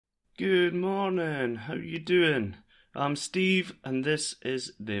Good morning, how you doing? I'm Steve and this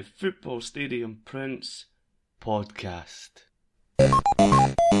is the Football Stadium Prince podcast.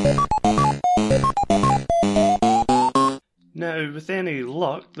 Now, with any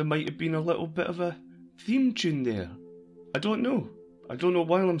luck, there might have been a little bit of a theme tune there. I don't know.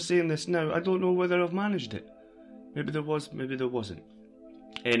 While I'm saying this now, I don't know whether I've managed it. Maybe there was, maybe there wasn't.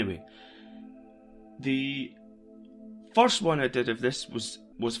 Anyway, the first one I did of this was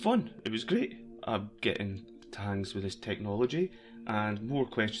fun. It was great. I'm getting to hangs with this technology, and more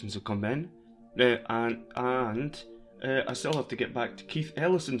questions have come in. And I still have to get back to Keith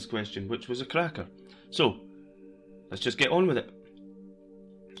Ellison's question, which was a cracker. So, let's just get on with it.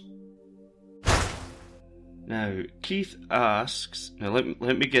 Now, Keith asks, now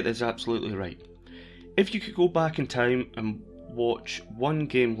let me get this absolutely right. If you could go back in time and watch one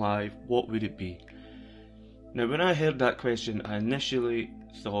game live, what would it be? Now, when I heard that question, I initially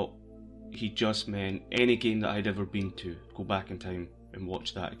thought he just meant any game that I'd ever been to, go back in time and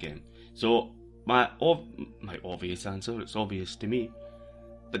watch that again. So, my obvious answer, it's obvious to me,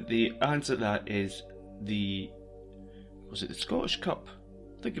 but the answer to that is was it the Scottish Cup?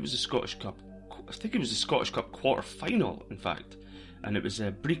 I think it was the Scottish Cup. I think it was the Scottish Cup quarter-final, in fact. And it was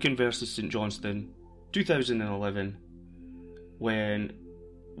Brecon versus St Johnstone, 2011, when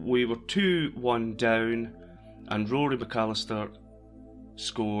we were 2-1 down, and Rory McAllister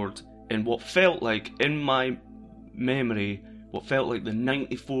scored in what felt like, in my memory, what felt like the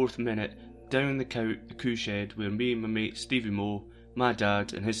 94th minute, down the coo shed, where me and my mate Stevie Moe, my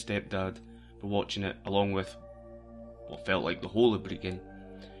dad and his stepdad were watching it, along with what felt like the whole of Brecon,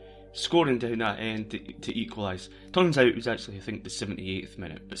 scoring down that end to equalise. Turns out it was actually, I think, the 78th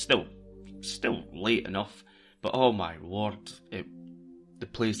minute, but still late enough. But oh my lord, the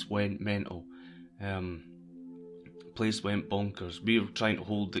place went mental. Place went bonkers. We were trying to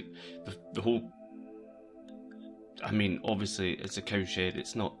hold the whole. I mean, obviously it's a cowshed,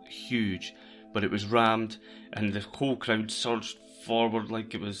 it's not huge, but it was rammed, and the whole crowd surged forward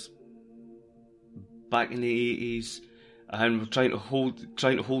like it was back in the 80s, and we're trying to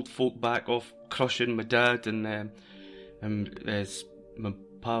hold folk back off crushing my dad and my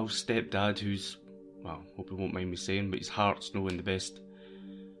pal's stepdad, who's, well, hope he won't mind me saying, but his heart's knowing the best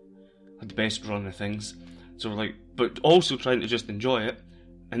run of things. So we're like, but also trying to just enjoy it.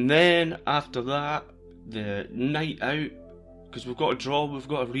 And then after that, the night out, because we've got a draw, we've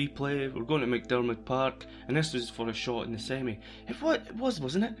got a replay, we're going to McDermott Park, and this was for a shot in the semi. It was,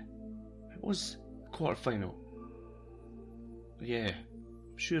 wasn't it? It was quarter-final. Yeah,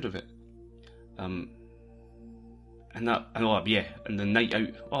 I'm sure of it. And the night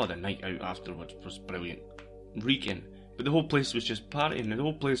out afterwards was brilliant. Reeking. But the whole place was just partying, the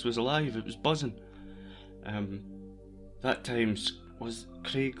whole place was alive, it was buzzing. That time was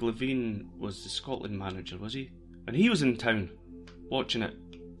Craig Levein was the Scotland manager, was he? And he was in town watching it.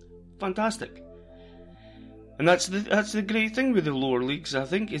 Fantastic. And that's the great thing with the lower leagues, I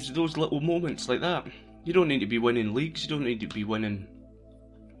think, is those little moments like that. You don't need to be winning leagues, you don't need to be winning.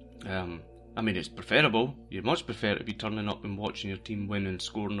 I mean, it's preferable. You'd much prefer to be turning up and watching your team win and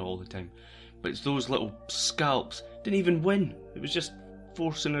scoring all the time. But it's those little scalps. Didn't even win. It was just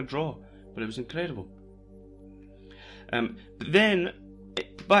forcing a draw. But it was incredible. But then,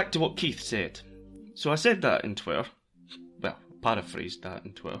 back to what Keith said. So I said that in Twitter. Well, paraphrased that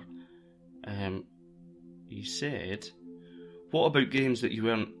in Twitter. He said, what about games that you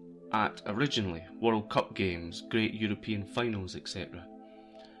weren't at originally? World Cup games, great European finals, etc.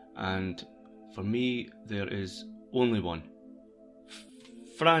 And for me, there is only one.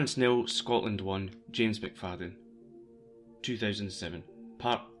 France 0, Scotland 1, James McFadden, 2007,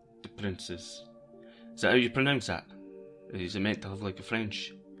 Parc des Princes. Is that how you pronounce that? Is it meant to have like a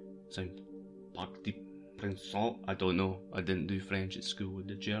French sound? Parc des Princes? I don't know. I didn't do French at school, I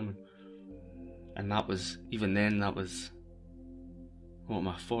did German. And that was, even then, that was, what am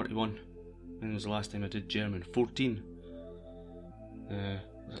I, 41? When was the last time I did German? 14.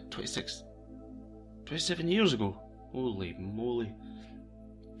 Was it 27 years ago? Holy moly.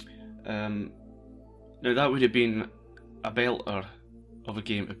 Now that would have been a belter of a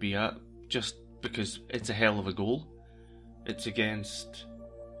game to be at, just because it's a hell of a goal. It's against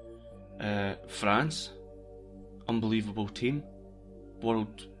France. Unbelievable team.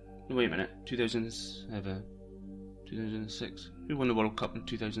 Wait a minute, 2007, 2006. Who won the World Cup in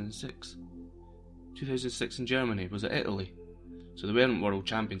 2006? 2006 in Germany. Was it Italy? So they weren't world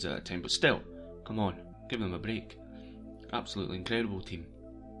champions at that time, but still, come on, give them a break. Absolutely incredible team.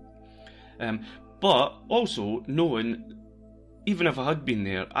 But also knowing, even if I had been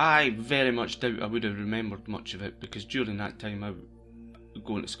there, I very much doubt I would have remembered much of it, because during that time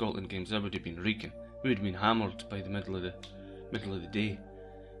going to Scotland games, I would have been reeking. We would have been hammered by the middle of the day.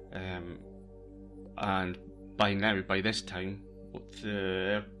 And by this time,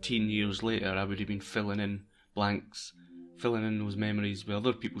 13 years later, I would have been filling in blanks, filling in those memories with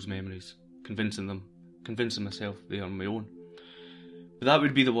other people's memories, convincing myself they are my own. But that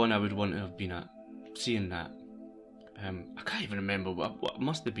would be the one I would want to have been at, seeing that. I can't even remember what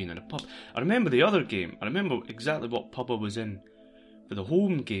must have been in a pub. I remember the other game. I remember exactly what pub I was in for the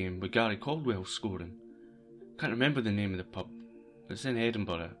home game with Gary Caldwell scoring. Can't remember the name of the pub. It's in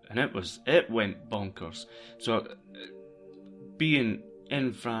Edinburgh, and it went bonkers. So being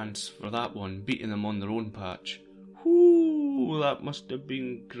in France for that one, beating them on their own patch, whoo, that must have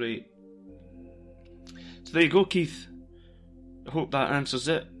been great. So there you go, Keith. I hope that answers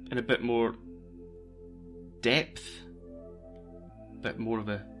it in a bit more depth, bit more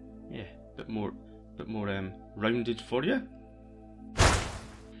rounded for you.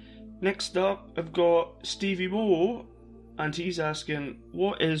 Next up, I've got Stevie Moe, and he's asking,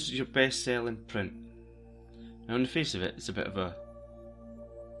 what is your best-selling print? Now, on the face of it, it's a bit of a,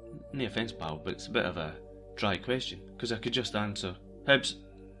 no offence, pal, but it's a bit of a dry question, because I could just answer Hibs,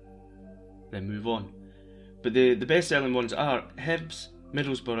 then move on. But the best-selling ones are Hibs,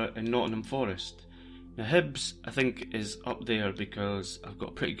 Middlesbrough and Nottingham Forest. Now Hibs, I think, is up there because I've got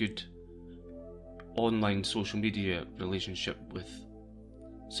a pretty good online social media relationship with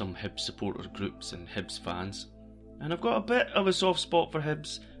some Hibs supporter groups and Hibs fans. And I've got a bit of a soft spot for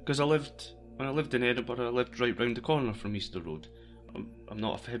Hibs because when I lived in Edinburgh, I lived right round the corner from Easter Road. I'm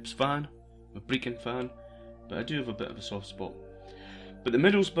not a Hibs fan, I'm a Brecon fan, but I do have a bit of a soft spot. But the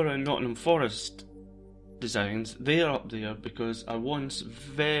Middlesbrough and Nottingham Forest designs, they're up there because I once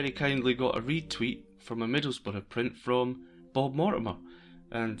very kindly got a retweet from a Middlesbrough print from Bob Mortimer,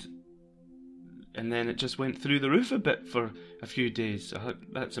 and then it just went through the roof a bit for a few days.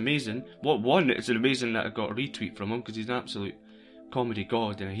 That's amazing. It's amazing that I got a retweet from him because he's an absolute comedy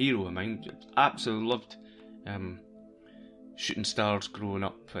god and a hero of mine. Absolutely loved Shooting Stars growing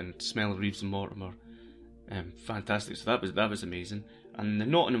up and Smell of Reeves and Mortimer. Fantastic. So that was amazing. And the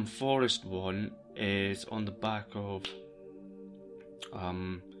Nottingham Forest one is on the back of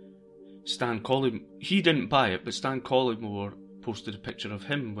Stan Collymore. He didn't buy it, but Stan Collymore posted a picture of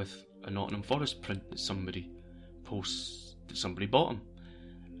him with a Nottingham Forest print that somebody bought him.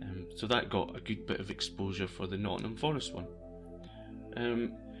 So that got a good bit of exposure for the Nottingham Forest one.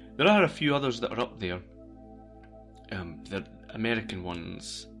 There are a few others that are up there. They're American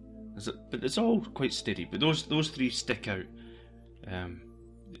ones, but it's all quite steady. But those three stick out,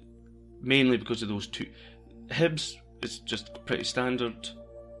 mainly because of those two. Hibs is just pretty standard.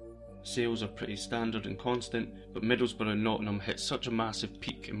 Sales are pretty standard and constant, but Middlesbrough and Nottingham hit such a massive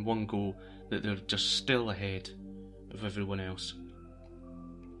peak in one go that they're just still ahead of everyone else.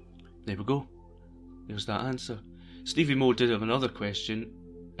 There we go. There's that answer. Stevie Moe did have another question.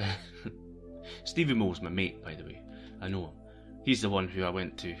 Stevie Moe's my mate, by the way. I know him. He's the one who I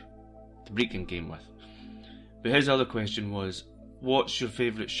went to the Brecon game with. But his other question was, what's your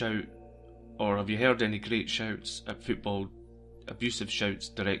favourite shout, or have you heard any great shouts at football, abusive shouts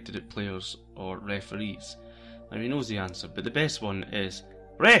directed at players or referees? Now he knows the answer, but the best one is,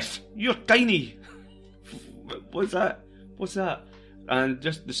 "Ref, you're tiny!" What's that? And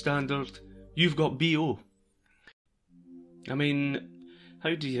just the standard, "You've got BO." I mean,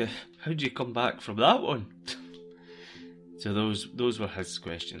 how do you come back from that one? So those were his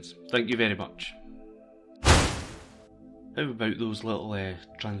questions. Thank you very much. How about those little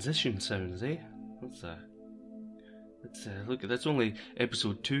transition sounds, eh? Let's look. That's only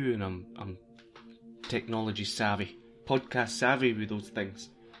episode 2, and I'm technology savvy, podcast savvy with those things.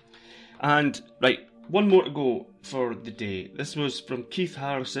 And right, one more to go for the day. This was from Keith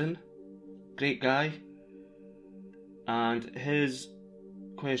Harrison, great guy, and his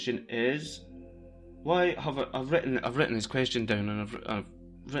question is, why have I've written his question down, and I've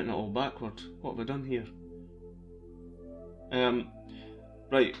written it all backward. What have I done here?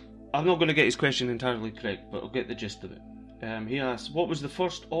 Right, I'm not going to get his question entirely correct, but I'll get the gist of it. He asks, what was the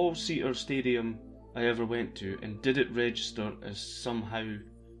first all-seater stadium I ever went to, and did it register as something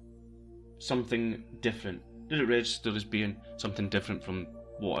different? Did it register as being something different from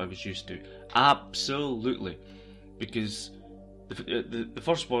what I was used to? Absolutely, because the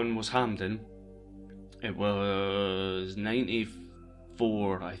first one was Hampden. It was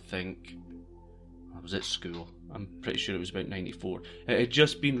 94, I think. I was at school. I'm pretty sure it was about 94. It had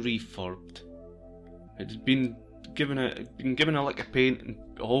just been refurbed. It had been given a lick of paint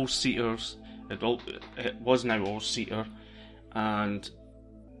and all seaters. It was now all seater, and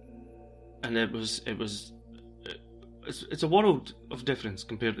it was it's a world of difference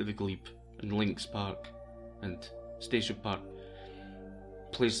compared to the Glebe and Lynx Park and Station Park,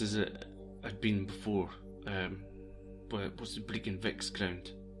 places that I'd been before. But what's the Brecon Vic's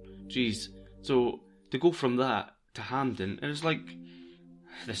ground? Jeez. So to go from that to Hampden, and it's like,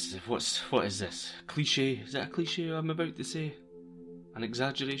 what is this? Cliche? Is that a cliche I'm about to say? An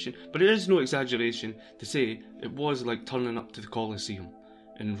exaggeration? But it is no exaggeration to say it was like turning up to the Colosseum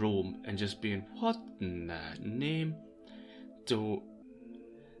in Rome and just being, what in the name? So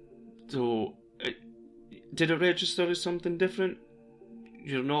did it register as something different?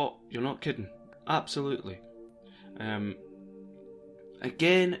 You're not kidding. Absolutely.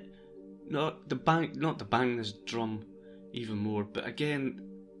 Again, not the bang this drum even more, but again,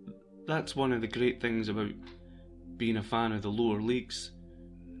 that's one of the great things about being a fan of the lower leagues.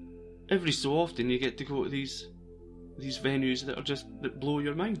 Every so often you get to go to these venues that blow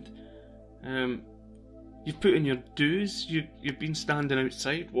your mind. You've put in your dues, you've been standing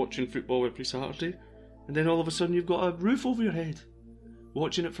outside watching football every Saturday, and then all of a sudden you've got a roof over your head,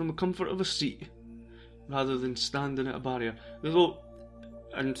 watching it from the comfort of a seat, rather than standing at a barrier.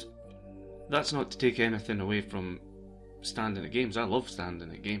 And that's not to take anything away from standing at games. I love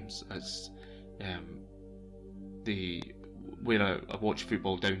standing at games. That's where I watch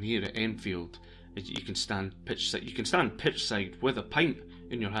football down here at Enfield. You can stand pitch side with a pint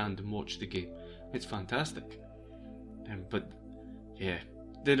in your hand and watch the game. It's fantastic. But yeah,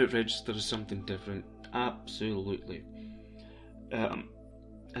 did it register as something different? Absolutely. And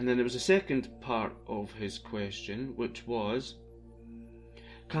then there was a second part of his question, which was,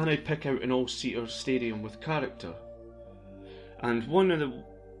 can I pick out an all-seater stadium with character? And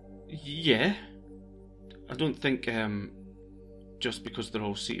yeah, I don't think just because they're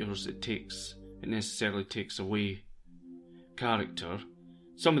all-seaters it necessarily takes away character.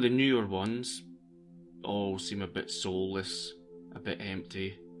 Some of the newer ones all seem a bit soulless, a bit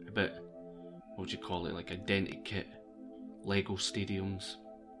empty, a bit, what would you call it, like identikit, Lego stadiums.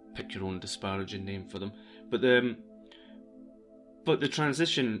 Pick your own disparaging name for them. But the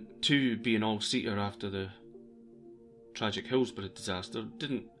transition to being all-seater after the tragic Hillsborough disaster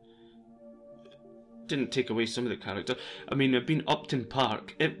didn't take away some of the character. I mean, I've been Upton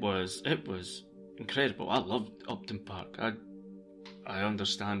Park. It was incredible. I loved Upton Park. I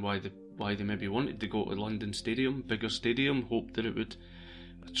understand why they maybe wanted to go to London Stadium, bigger stadium, hoped that it would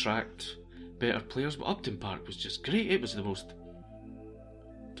attract better players. But Upton Park was just great. It was the most, I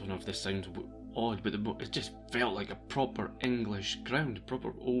don't know if this sounds odd, but it just felt like a proper English ground,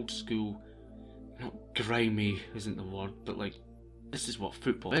 proper old school. Not grimy isn't the word, but like, this is what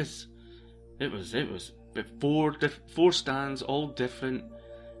football is. It was four stands, all different.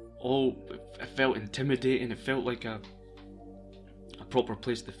 It felt intimidating. It felt like a proper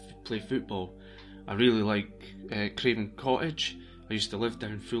place to play football. I really like Craven Cottage. I used to live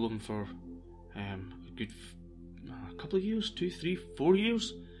down Fulham for a couple of years, 2, 3, 4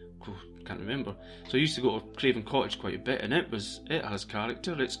 years. Can't remember. So I used to go to Craven Cottage quite a bit, and it has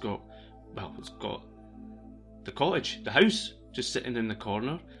character. It's got the cottage, the house, just sitting in the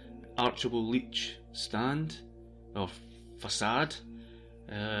corner. Archibald Leach stand or facade,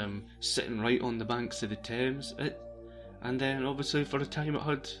 sitting right on the banks of the Thames. And then obviously for a time it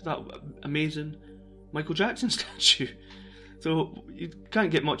had that amazing Michael Jackson statue. So you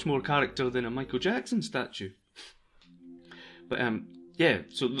can't get much more character than a Michael Jackson statue. But yeah,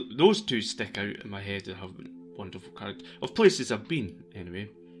 so those two stick out in my head and have wonderful character of places I've been anyway.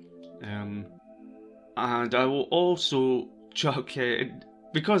 And I will also chuck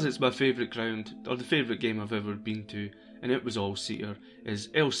because it's my favourite ground, or the favourite game I've ever been to, and it was all-seater, is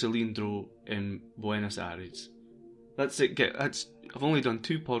El Cilindro in Buenos Aires. That's it. I've only done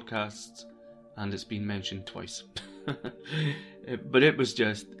 2 podcasts, and it's been mentioned twice. But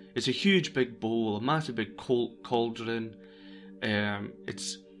it's a huge big bowl, a massive big cauldron.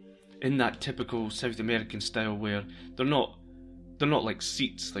 It's in that typical South American style where they're not like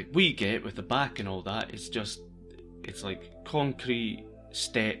seats like we get with the back and all that. It's like concrete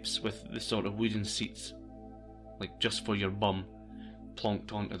steps with the sort of wooden seats, like just for your bum,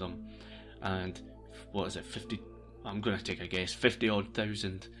 plonked onto them. And what is it, 50? I'm going to take a guess, 50-odd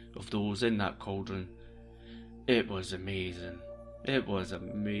thousand of those in that cauldron. It was amazing.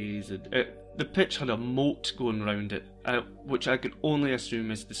 The pitch had a moat going round it, which I could only assume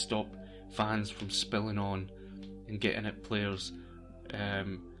is to stop fans from spilling on and getting at players.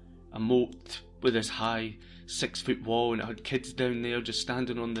 A moat with this high 6-foot wall, and it had kids down there just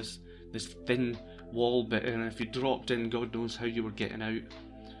standing on this thin wall bit, and if you dropped in, God knows how you were getting out.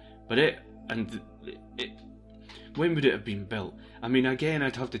 But when would it have been built? I mean, again,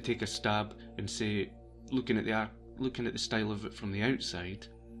 I'd have to take a stab and say, looking at looking at the style of it from the outside,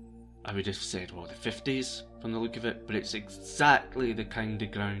 I would have said, the 50s from the look of it, but it's exactly the kind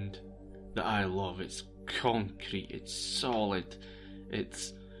of ground that I love. It's concrete, it's solid,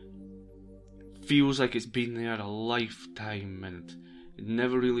 it feels like it's been there a lifetime, and it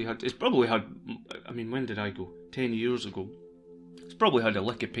never really had, it's probably had, I mean, when did I go? 10 years ago. It's probably had a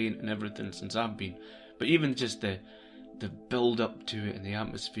lick of paint and everything since I've been, but even just the build up to it and the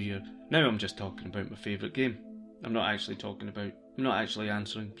atmosphere. Now I'm just talking about my favourite game. I'm not actually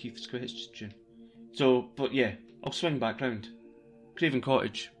answering Keith's question. So, but yeah, I'll swing back round. Craven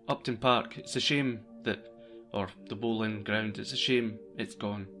Cottage, Upton Park. It's a shame or the bowling ground, it's a shame it's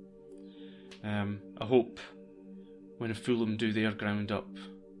gone. I hope when Fulham do their ground up,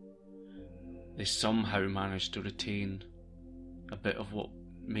 they somehow manage to retain a bit of what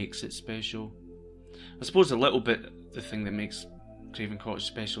makes it special. I suppose a little bit the thing that makes Craven Cottage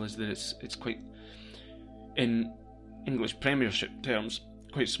special is that it's quite, in English Premiership terms,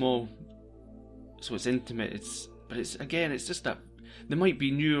 quite small, so it's intimate. It's just that there might be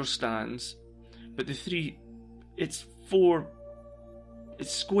newer stands, but it's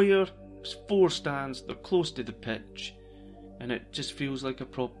square, it's 4 stands, they're close to the pitch, and it just feels like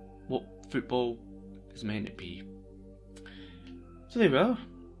what football is meant to be. So there we are.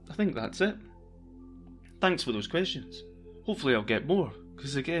 I think that's it. Thanks for those questions. Hopefully I'll get more,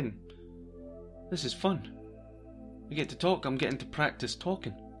 because again, this is fun. I get to talk, I'm getting to practice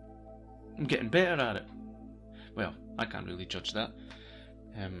talking. I'm getting better at it. Well, I can't really judge that.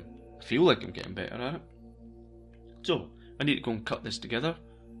 I feel like I'm getting better at it. So, I need to go and cut this together.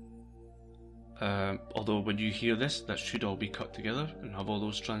 Although when you hear this, that should all be cut together and have all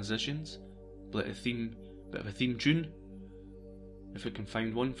those transitions. Bit of a theme tune. If I can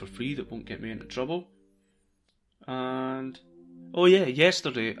find one for free that won't get me into trouble. And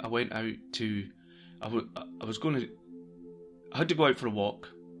yesterday I went out to. I had to go out for a walk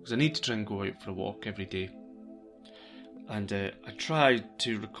because I need to try and go out for a walk every day. And I tried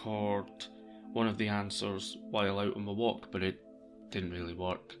to record one of the answers while out on my walk, but it didn't really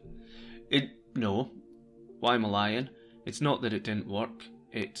work. No, why am I lying? It's not that it didn't work.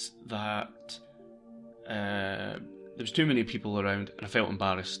 It's that there was too many people around, and I felt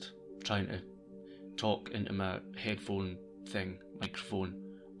embarrassed trying to talk into my headphone microphone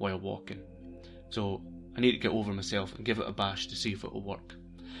while walking. So I need to get over myself and give it a bash to see if it'll work.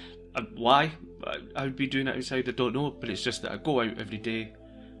 Why I would be doing it outside, I don't know, but it's just that I go out every day,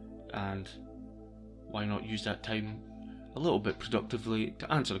 and why not use that time a little bit productively to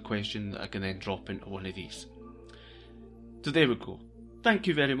answer a question that I can then drop into one of these. So there we go. Thank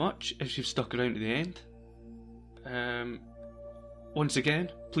you very much if you've stuck around to the end. Once again,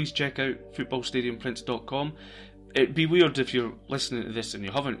 please check out footballstadiumprints.com. It'd be weird if you're listening to this and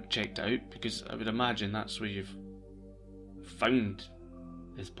you haven't checked it out, because I would imagine that's where you've found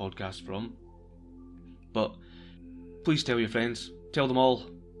this podcast from. But please tell your friends, tell them all,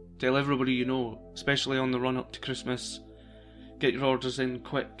 tell everybody you know, especially on the run up to Christmas. Get your orders in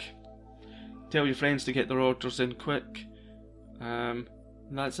quick. Tell your friends to get their orders in quick. And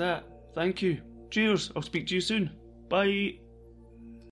that's it. Thank you. Cheers. I'll speak to you soon. Bye.